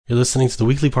You're listening to the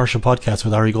weekly Parsha podcast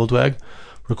with Ari Goldwag,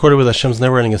 recorded with Hashem's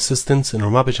never-ending assistance in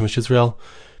Ramat Beit Shemesh Israel,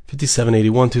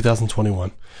 5781,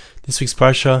 2021. This week's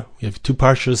Parsha, we have two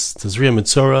Parshas, Tazria and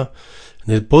Mitzorah,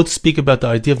 and they both speak about the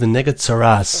idea of the Neged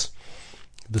Tzaras,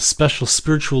 the special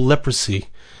spiritual leprosy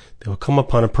that will come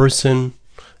upon a person,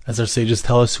 as our sages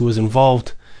tell us, who is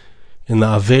involved in the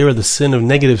Aveira, the sin of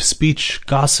negative speech,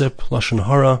 gossip, Lashon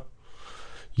Hara,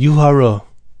 Yuhara,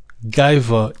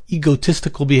 Gaiva,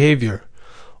 egotistical behavior.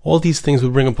 All these things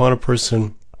would bring upon a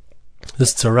person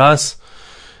this tzaras.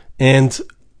 And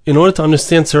in order to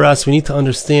understand tzaras, we need to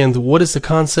understand what is the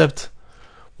concept,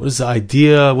 what is the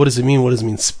idea, what does it mean,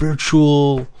 a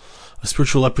spiritual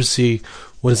leprosy,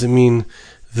 what does it mean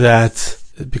that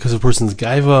because of a person's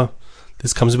gaiva,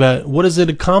 this comes about, what does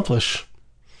it accomplish?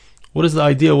 What is the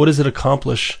idea, what does it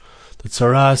accomplish? The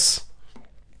tzaras.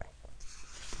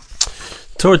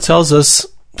 Torah tells us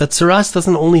that tzaras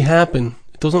doesn't only happen,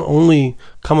 it doesn't only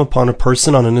come upon a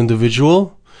person, on an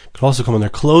individual, it can also come on their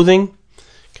clothing,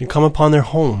 it can come upon their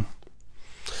home.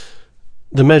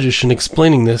 The Medrash, in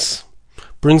explaining this,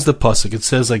 brings the pasuk. It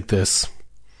says like this.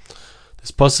 This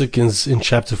pasuk is in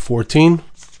chapter 14,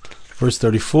 verse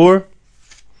 34,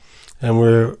 and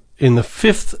we're in the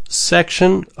 5th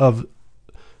section of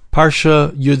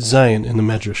Parsha Yud Zayin in the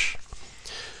Medrash.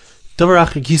 El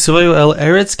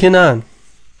Eretz Canaan.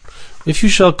 If you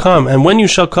shall come, and when you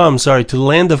shall come, to the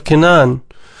land of Canaan,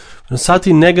 I'm going to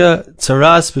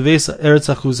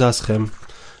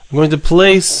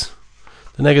place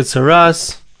the Neged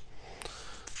Tzaras,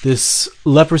 this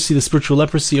leprosy, the spiritual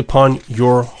leprosy, upon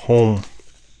your home.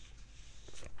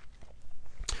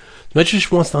 The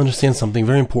Medrash wants to understand something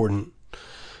very important.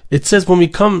 It says when we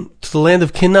come to the land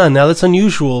of Canaan. Now that's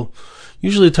unusual.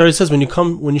 Usually the Torah says when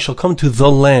you shall come to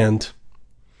the land.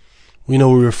 We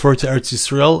know we refer to Eretz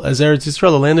Yisrael as Eretz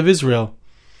Yisrael, the land of Israel.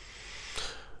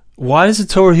 Why does the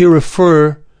Torah here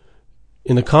refer,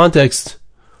 in the context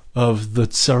of the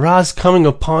tzaras, coming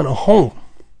upon a home,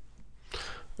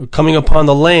 coming upon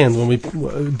the land, when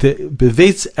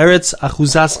beveitz Eretz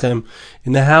Achuzaschem,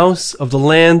 in the house of the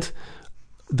land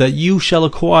that you shall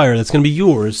acquire, that's going to be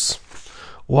yours?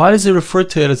 Why does it refer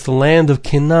to it as the land of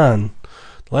Canaan,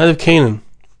 the land of Canaan?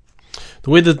 The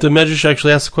way that the Medrash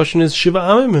actually asks the question is Shiva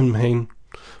Amim Hein,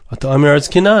 Eretz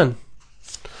Canaan.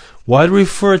 Why do we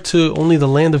refer to only the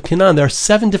land of Canaan? There are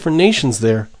 7 different nations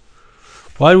there.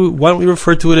 Why don't we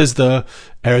refer to it as the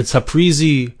Eretz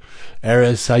HaPrizi,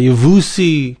 Eretz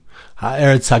HaYevusi,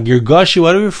 Eretz HaGirgashi?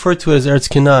 Why do we refer to it as Eretz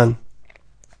Canaan?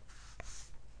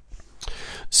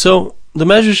 So the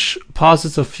Medrash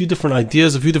posits a few different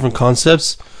ideas, a few different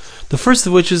concepts. The first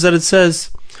of which is that it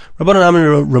says, Rabbanan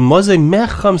Amir Ramazei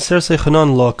Mecham Sersei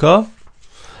Chanan Loka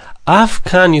Af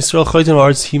Kan Yisrael Choyten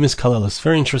Arts Himis Kalelis.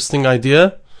 Very interesting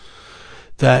idea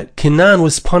that Canaan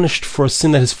was punished for a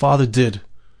sin that his father did.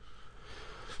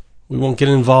 We won't get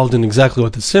involved in exactly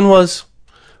what the sin was,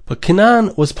 but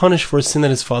Canaan was punished for a sin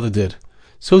that his father did.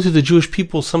 So to the Jewish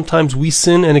people, sometimes we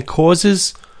sin and it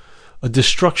causes a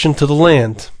destruction to the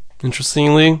land.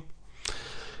 Interestingly,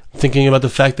 thinking about the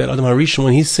fact that Adam HaRishon,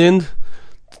 when he sinned,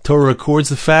 the Torah records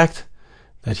the fact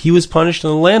that he was punished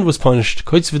and the land was punished.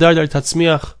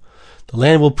 The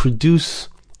land will produce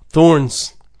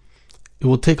thorns. It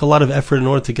will take a lot of effort in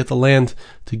order to get the land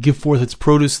to give forth its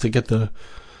produce, to get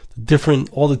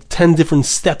all the 10 different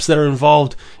steps that are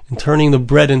involved in turning the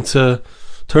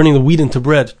wheat into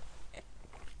bread.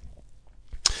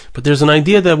 But there's an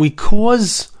idea that we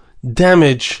cause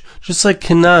damage, just like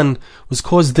Canaan was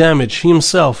caused damage. He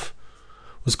himself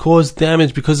was caused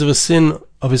damage because of a sin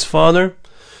of his father.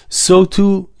 So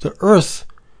too the earth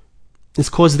is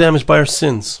caused damage by our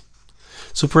sins.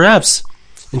 So perhaps,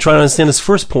 in trying to understand this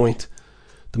first point,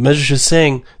 the Medrash is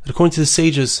saying that according to the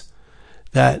sages,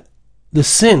 that the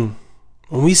sin,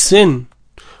 when we sin,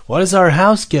 why does our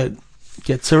house get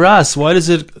tzaras? Why does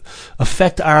it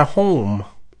affect our home?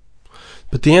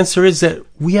 But the answer is that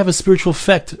we have a spiritual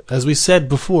effect. As we said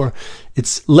before,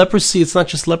 it's leprosy. It's not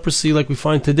just leprosy like we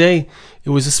find today.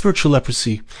 It was a spiritual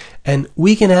leprosy. And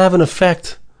we can have an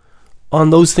effect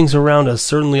on those things around us.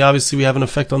 Certainly, obviously, we have an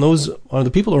effect on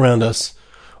the people around us.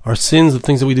 Our sins, the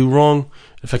things that we do wrong,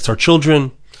 it affects our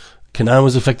children. Canaan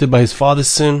was affected by his father's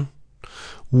sin.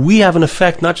 We have an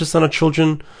effect not just on our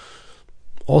children,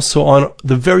 also on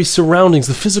the very surroundings,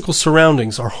 the physical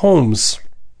surroundings, our homes,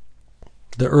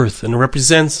 the earth. And it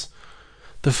represents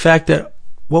the fact that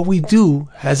what we do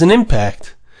has an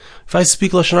impact. If I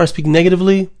speak Lashon Hara, speak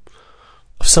negatively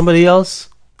of somebody else,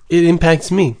 it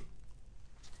impacts me.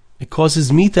 It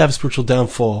causes me to have spiritual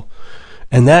downfall.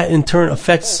 And that in turn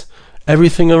affects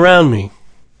everything around me.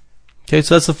 Okay,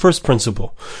 so that's the first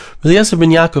principle.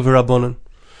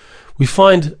 We we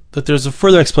find that there's a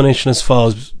further explanation as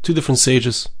follows. Two different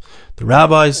sages, the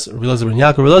rabbis, Rabbi Elazar ben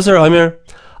Yaakov, Rabbi Elazar Omer,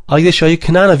 Al Yidei Shayu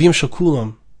Canaan Avim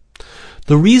Shakulam.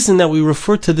 The reason that we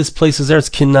refer to this place as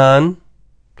Eretz Canaan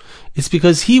is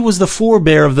because he was the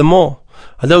forebear of them all.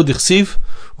 Canaan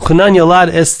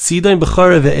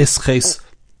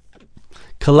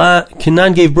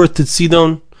gave birth to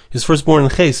Sidon, his firstborn in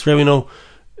Ches. We know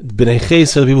Bnei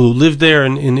Ches are the people who lived there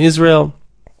in Israel.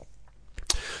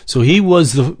 So he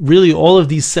was really all of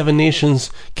these 7 nations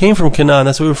came from Canaan.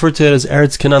 That's why we refer to it as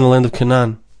Eretz Canaan, the land of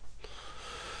Canaan.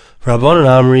 Rabbanan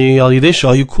Amri Al Yidei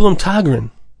Shayu Kulam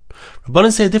Tagrin.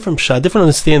 Rabbanan say a different pshat, different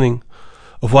understanding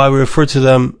of why we refer to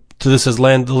this as the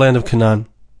land of Canaan.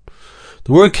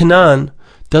 The word Canaan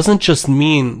doesn't just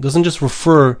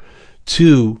refer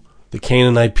to the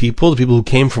Canaanite people, the people who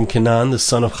came from Canaan, the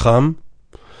son of Ham,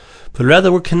 but rather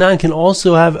the word Canaan can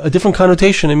also have a different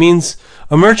connotation. It means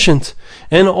a merchant,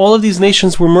 and all of these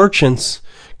nations were merchants.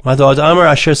 There's a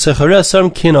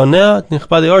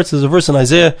verse in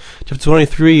Isaiah chapter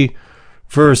 23,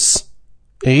 verse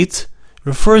 8. It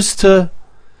refers to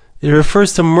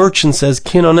merchants as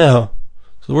kinoneh.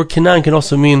 So the word Canaan can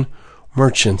also mean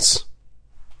merchants.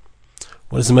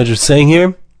 What is the Medrash saying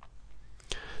here?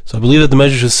 So I believe that the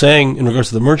Medrash is saying, in regards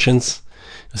to the merchants,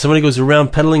 if somebody goes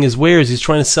around peddling his wares, he's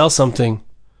trying to sell something.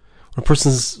 When a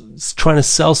person is trying to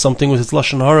sell something with his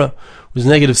lashon hara, with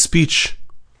his negative speech,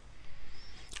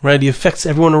 right? He affects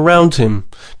everyone around him.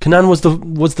 Canaan was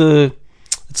the.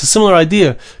 It's a similar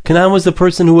idea. Canaan was the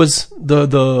person who was in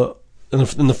the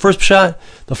first pshat,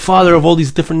 the father of all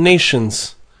these different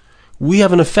nations. We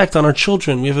have an effect on our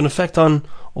children. We have an effect on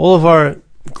all of our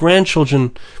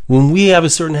grandchildren. When we have a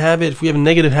certain habit, if we have a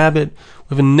negative habit,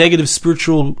 we have a negative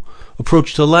spiritual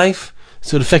approach to life,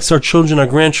 so it affects our children, our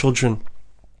grandchildren.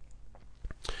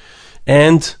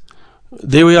 And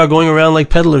there we are going around like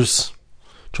peddlers,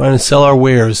 trying to sell our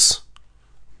wares.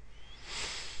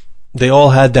 They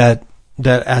all had that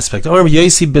aspect. I remember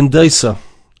Yossi ben Daisa,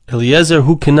 Eliezer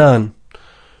hu Canaan.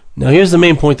 Now here's the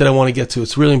main point that I want to get to.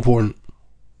 It's really important.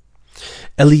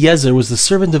 Eliezer was the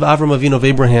servant of Avram Avinu, of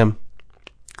Abraham.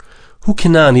 Hu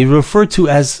Canaan, he referred to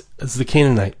as the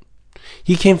Canaanite.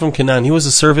 He came from Canaan. He was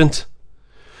a servant.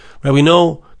 Right? We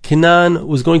know Canaan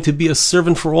was going to be a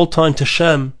servant for all time to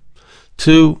Shem,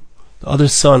 to the other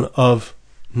son of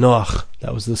Noach.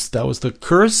 That was the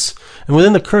curse, and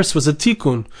within the curse was a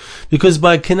tikkun, because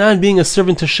by Canaan being a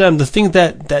servant to Shem, the thing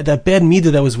that bad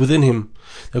midah that was within him,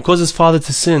 that caused his father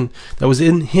to sin, that was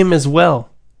in him as well,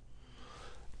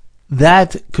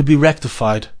 that could be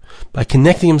rectified by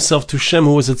connecting himself to Shem,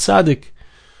 who was a tzaddik.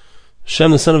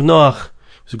 Shem, the son of Noach,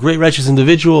 was a great righteous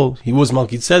individual. He was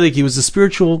Malki Tzedek. He was a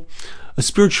spiritual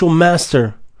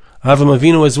master. Avram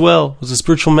Avinu as well was a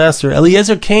spiritual master.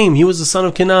 Eliezer came. He was the son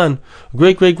of Canaan, a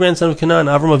great-great-grandson of Canaan.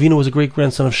 Avram Avinu was a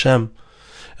great-grandson of Shem.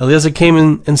 Eliezer came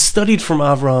and studied from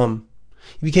Avraham.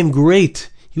 He became great.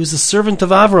 He was the servant of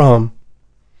Avraham.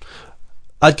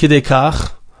 Ad kedei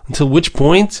kach, until which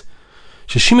point?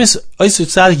 What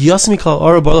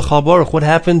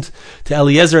happened to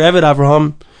Eliezer Eved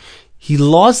Avraham? He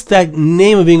lost that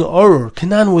name of being Orur.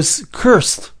 Canaan was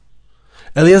cursed.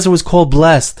 Eliezer was called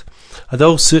blessed.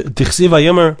 Or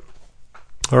Canaan.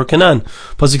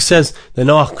 Pasuk says that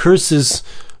Noach curses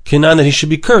Canaan, that he should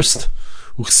be cursed.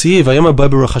 When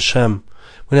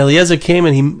Eliezer came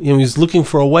and he was looking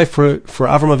for a wife for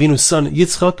Avram Avinu's son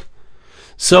Yitzchak,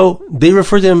 so they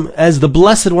referred to him as the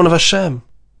blessed one of Hashem.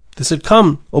 They said,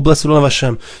 "Come, O blessed one of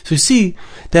Hashem." So you see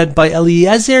that by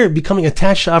Eliezer becoming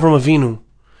attached to Avram Avinu,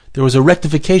 there was a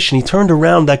rectification. He turned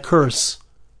around that curse,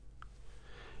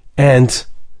 and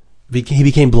he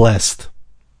became blessed.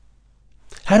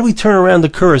 How do we turn around the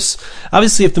curse?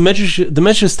 Obviously, if the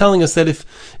Medrash is telling us that if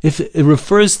it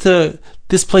refers to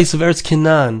this place of Eretz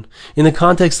Canaan in the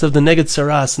context of the Neged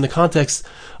Saras, in the context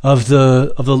of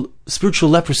the spiritual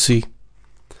leprosy,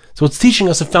 so it's teaching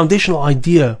us a foundational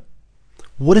idea.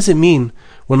 What does it mean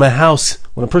when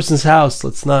a person's house,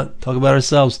 let's not talk about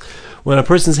ourselves, when a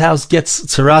person's house gets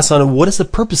tsaras on it, what is the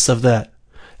purpose of that?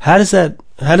 How does that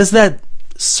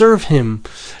serve him?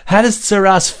 How does the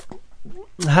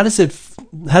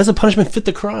punishment fit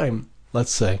the crime,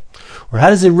 let's say? Or how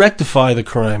does it rectify the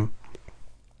crime?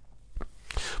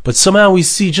 But somehow we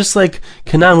see, just like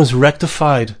Canaan was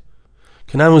rectified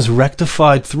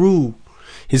through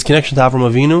his connection to Avram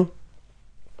Avinu,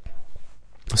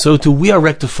 so too we are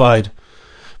rectified.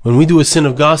 When we do a sin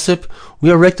of gossip, we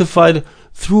are rectified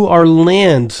through our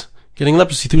land, getting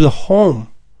leprosy, through the home.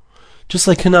 Just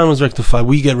like Canaan was rectified,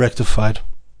 we get rectified.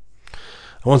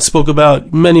 I once spoke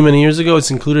about, many, many years ago, it's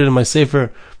included in my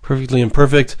Sefer, Perfectly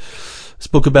Imperfect,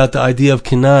 spoke about the idea of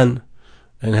Canaan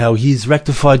and how he's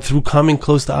rectified through coming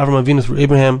close to Avraham Avinu through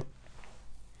Abraham.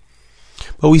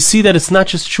 But we see that it's not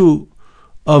just true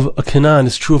of a Canaan,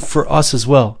 it's true for us as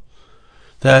well.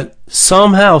 That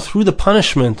somehow through the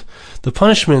punishment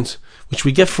which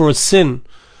we get for a sin,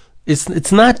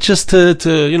 it's not just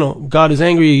to God is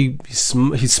angry, he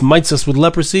smites us with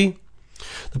leprosy.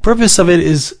 The purpose of it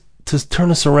is to turn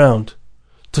us around,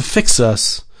 to fix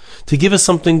us, to give us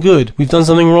something good. We've done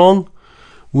something wrong.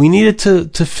 We needed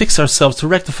to fix ourselves, to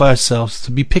rectify ourselves,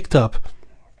 to be picked up.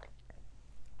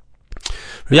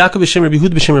 Rabbi Yaakov b'shem Rabbi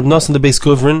Yehuda b'shem Rabbi Nosson the Beis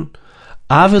Govrin,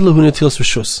 Aved lehu netilas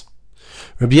reshus.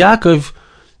 Rabbi Yaakov,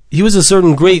 he was a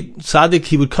certain great tzaddik.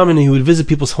 He would come in and he would visit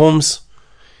people's homes.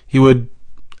 He would,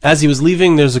 as he was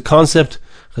leaving, there's a concept,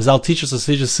 Chazal teach us, the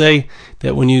sages say,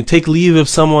 that when you take leave of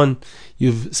someone,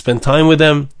 you've spent time with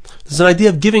them. There's an idea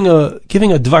of giving a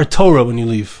Dvar Torah when you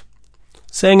leave.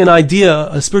 Saying an idea,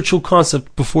 a spiritual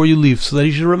concept before you leave, so that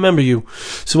he should remember you.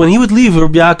 So when he would leave,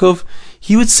 Rabbi Yaakov,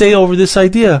 he would say over this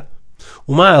idea,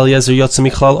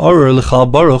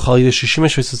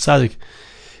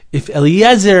 if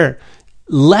Eliezer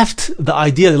left the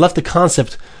idea, left the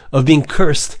concept of being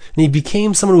cursed, and he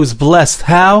became someone who was blessed.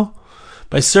 How?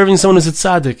 By serving someone who's a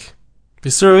tzaddik. By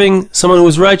serving someone who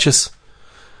is righteous.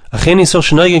 Rabbi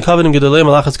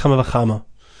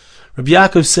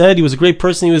Yaakov said he was a great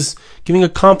person. He was giving a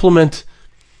compliment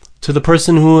to the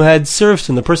person who had served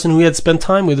him, the person who he had spent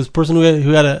time with, the person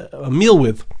who had a meal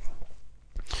with.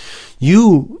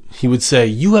 You, he would say,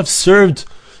 you have served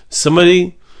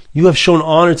somebody, you have shown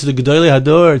honor to the Gedolei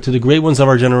Hador, to the great ones of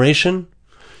our generation.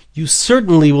 You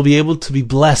certainly will be able to be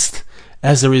blessed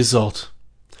as a result.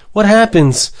 What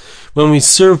happens when we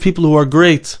serve people who are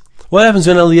great? What happens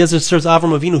when Eliezer serves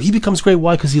Avraham Avinu? He becomes great.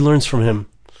 Why? Because he learns from him.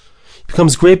 He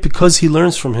becomes great because he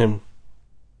learns from him.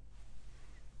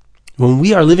 When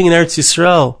we are living in Eretz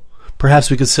Yisrael, perhaps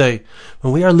we could say,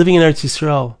 when we are living in Eretz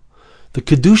Yisrael, the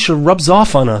Kedusha rubs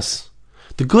off on us.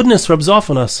 The goodness rubs off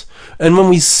on us. And when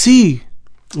we see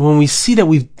that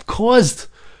we've caused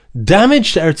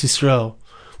damage to Eretz Yisrael,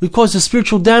 we've caused a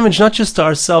spiritual damage not just to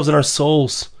ourselves and our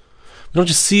souls. We don't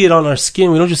just see it on our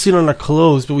skin, we don't just see it on our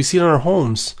clothes, but we see it on our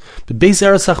homes. The Beis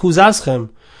Eretz Achuzazchem,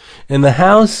 in the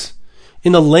house,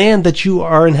 in the land that you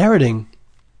are inheriting.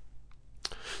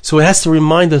 So it has to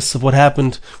remind us of what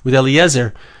happened with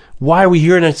Eliezer. Why are we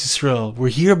here in Eretz Yisrael? We're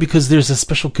here because there's a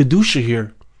special Kedusha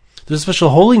here. There's a special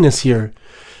holiness here.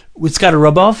 It's got to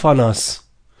rub off on us.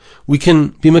 We can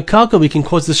be mekalka, we can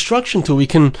cause destruction to it, we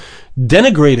can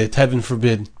denigrate it, heaven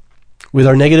forbid, with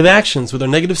our negative actions, with our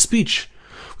negative speech.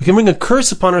 We can bring a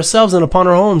curse upon ourselves and upon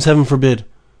our homes, heaven forbid.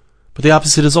 But the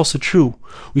opposite is also true.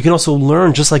 We can also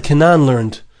learn just like Canaan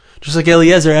learned, just like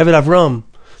Eliezer, Eved Avram,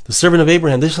 the servant of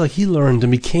Abraham, just like he learned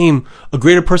and became a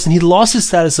greater person. He lost his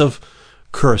status of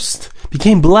cursed,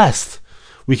 became blessed.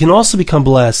 We can also become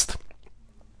blessed.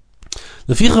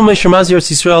 That's why,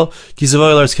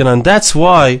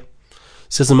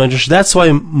 says the Medrash, that's why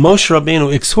Moshe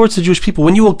Rabbeinu exhorts the Jewish people,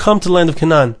 when you will come to the land of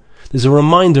Canaan, there's a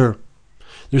reminder.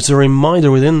 There's a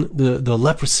reminder within the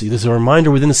leprosy. There's a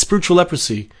reminder within the spiritual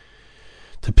leprosy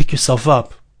to pick yourself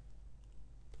up.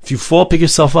 If you fall, pick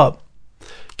yourself up.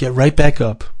 Get right back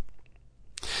up.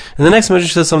 And the next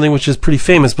Medrash says something which is pretty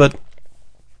famous, but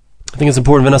I think it's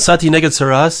important. V'nasati neged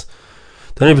saras,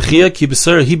 Tanei b'chia ki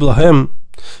b'ser hi b'lahem,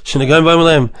 shenagayim b'ayim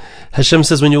aleim. Hashem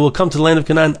says, when you will come to the land of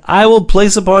Canaan, I will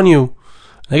place upon you,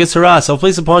 neged saras, I'll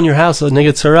place upon your house,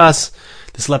 neged saras,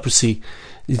 this leprosy.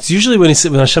 It's usually when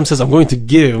Hashem says, I'm going to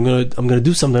give, I'm going to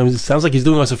do something, it sounds like he's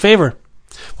doing us a favor.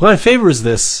 What kind of favor is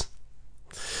this?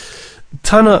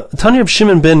 Tanya Reb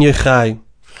Shimon ben Yochai. Reb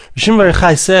Shimon ben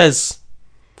Yochai says,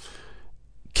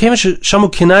 when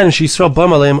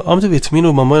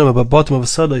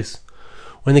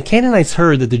the Canaanites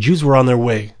heard that the Jews were on their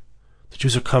way, the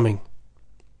Jews are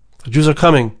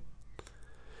coming,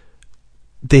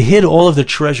 they hid all of their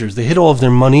treasures, they hid all of their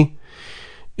money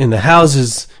in the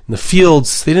houses, in the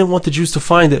fields. They didn't want the Jews to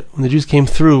find it when the Jews came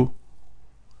through.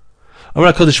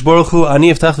 God says,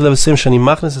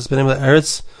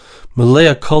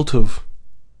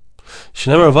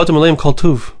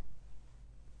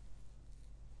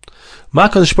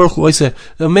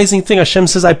 the amazing thing, Hashem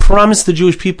says, I promise the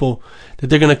Jewish people that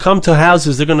they're going to come to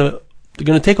houses, they're going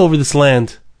to take over this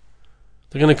land.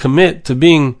 They're going to commit to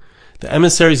being the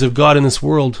emissaries of God in this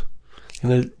world. They're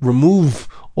going to remove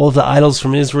all of the idols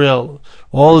from Israel,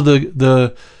 all of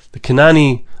the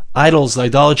Canaanite idols, the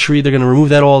idolatry, they're going to remove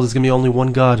that all. There's going to be only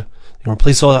one God. They're going to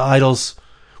replace all the idols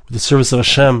with the service of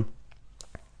Hashem.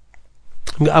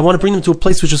 I want to bring them to a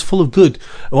place which is full of good.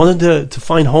 I want them to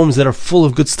find homes that are full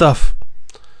of good stuff.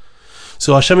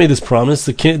 So Hashem made this promise.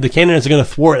 The Canaanites are going to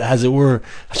thwart, as it were,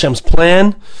 Hashem's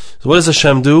plan. So what does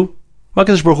Hashem do? So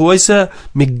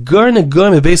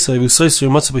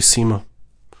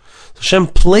Hashem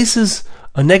places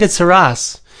a neged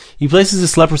saras. He places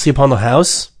this leprosy upon the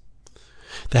house.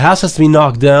 The house has to be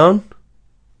knocked down,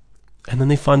 and then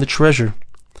they find the treasure.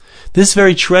 This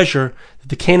very treasure that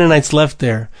the Canaanites left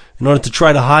there in order to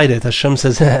try to hide it, Hashem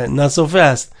says, not so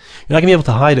fast. You're not going to be able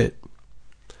to hide it.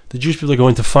 The Jewish people are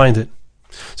going to find it.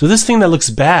 So this thing that looks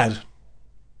bad,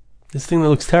 this thing that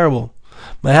looks terrible,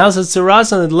 my house has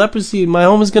saras on it, leprosy, my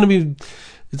home is going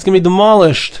to be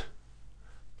demolished.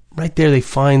 Right there they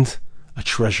find a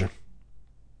treasure.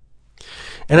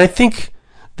 And I think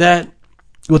that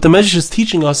what the Medrash is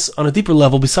teaching us on a deeper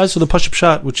level, besides for the Pashup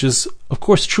Pshat, which is of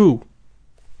course true,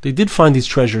 they did find these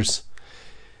treasures.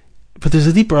 But there's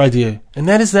a deeper idea, and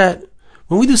that is that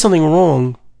when we do something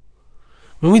wrong,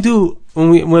 when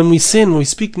we sin, when we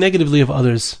speak negatively of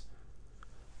others,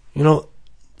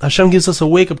 Hashem gives us a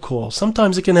wake-up call.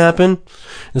 Sometimes it can happen.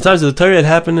 In the times of the Torah, it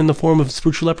happened in the form of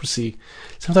spiritual leprosy.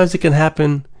 Sometimes it can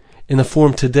happen in the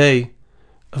form today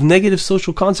of negative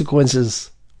social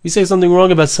consequences. We say something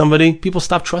wrong about somebody, people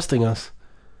stop trusting us.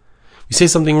 We say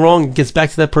something wrong, it gets back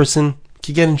to that person,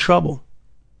 can get in trouble.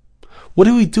 What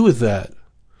do we do with that?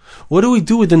 What do we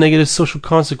do with the negative social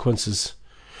consequences?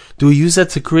 Do we use that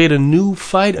to create a new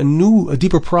fight, a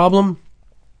deeper problem?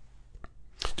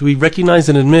 Do we recognize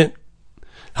and admit,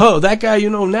 oh, that guy,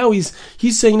 now he's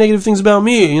saying negative things about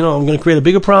me, I'm going to create a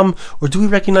bigger problem? Or do we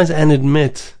recognize and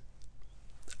admit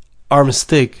our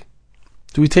mistake?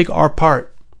 Do we take our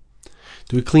part?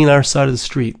 Do we clean our side of the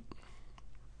street?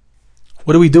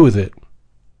 What do we do with it?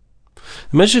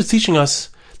 The Medrash is teaching us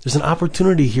there's an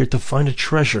opportunity here to find a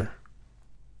treasure.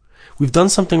 We've done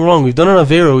something wrong. We've done an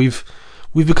avera.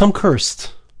 We've become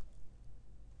cursed.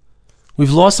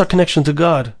 We've lost our connection to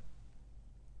God.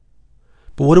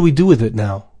 But what do we do with it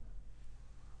now?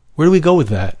 Where do we go with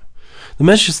that? The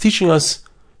Medrash is teaching us,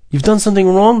 you've done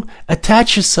something wrong,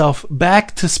 attach yourself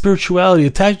back to spirituality.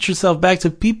 Attach yourself back to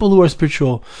people who are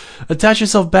spiritual. Attach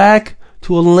yourself back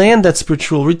to a land that's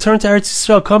spiritual. Return to Eretz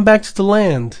Yisrael. Come back to the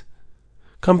land.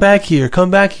 Come back here.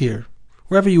 Come back here.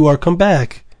 Wherever you are, come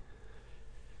back.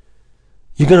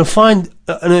 You're going to find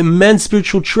an immense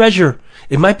spiritual treasure.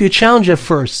 It might be a challenge at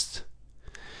first.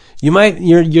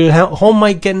 Your home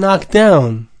might get knocked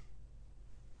down.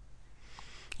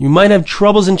 You might have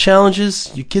troubles and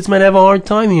challenges. Your kids might have a hard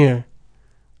time here.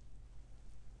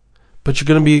 But you're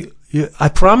going to be, I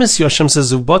promise you, Hashem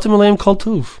says, your house is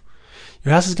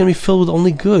going to be filled with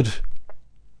only good.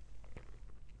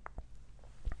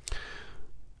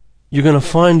 You're going to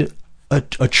find a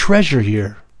treasure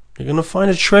here. You're going to find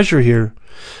a treasure here.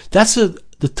 That's what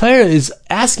the Torah is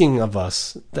asking of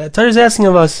us. The Torah is asking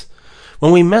of us,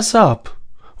 when we mess up,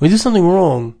 when we do something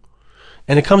wrong,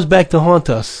 and it comes back to haunt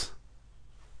us,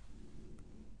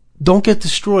 don't get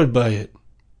destroyed by it.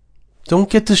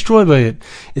 Don't get destroyed by it.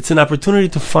 It's an opportunity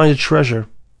to find a treasure.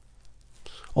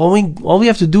 All we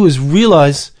have to do is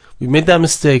realize we've made that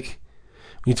mistake.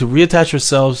 We need to reattach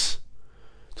ourselves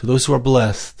to those who are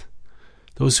blessed,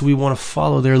 those who we want to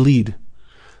follow their lead,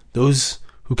 those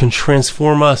who can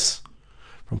transform us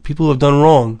from people who have done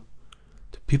wrong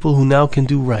to people who now can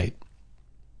do right.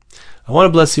 I want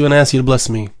to bless you and ask you to bless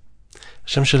me.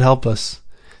 Hashem should help us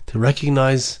to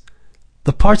recognize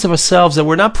the parts of ourselves that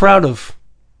we're not proud of,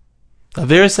 the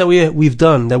averos that we've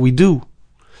done, that we do,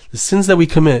 the sins that we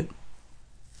commit.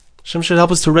 Hashem should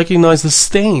help us to recognize the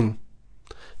stain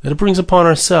that it brings upon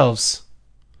ourselves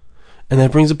and that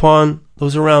it brings upon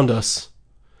those around us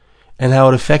and how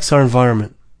it affects our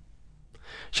environment.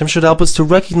 Hashem should help us to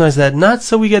recognize that, not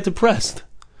so we get depressed,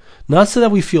 not so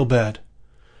that we feel bad.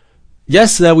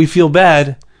 Yes, so that we feel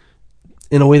bad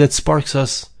in a way that sparks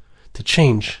us to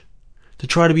change, to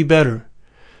try to be better,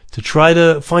 to try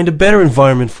to find a better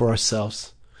environment for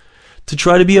ourselves, to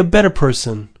try to be a better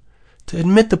person, to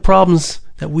admit the problems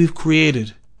that we've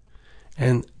created,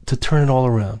 and to turn it all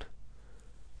around.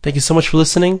 Thank you so much for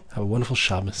listening. Have a wonderful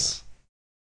Shabbos.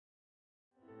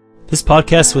 This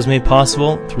podcast was made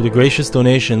possible through the gracious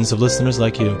donations of listeners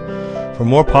like you. For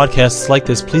more podcasts like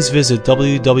this, please visit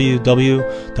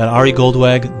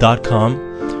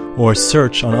www.arigoldwag.com or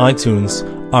search on iTunes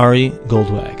Ari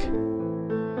Goldwag.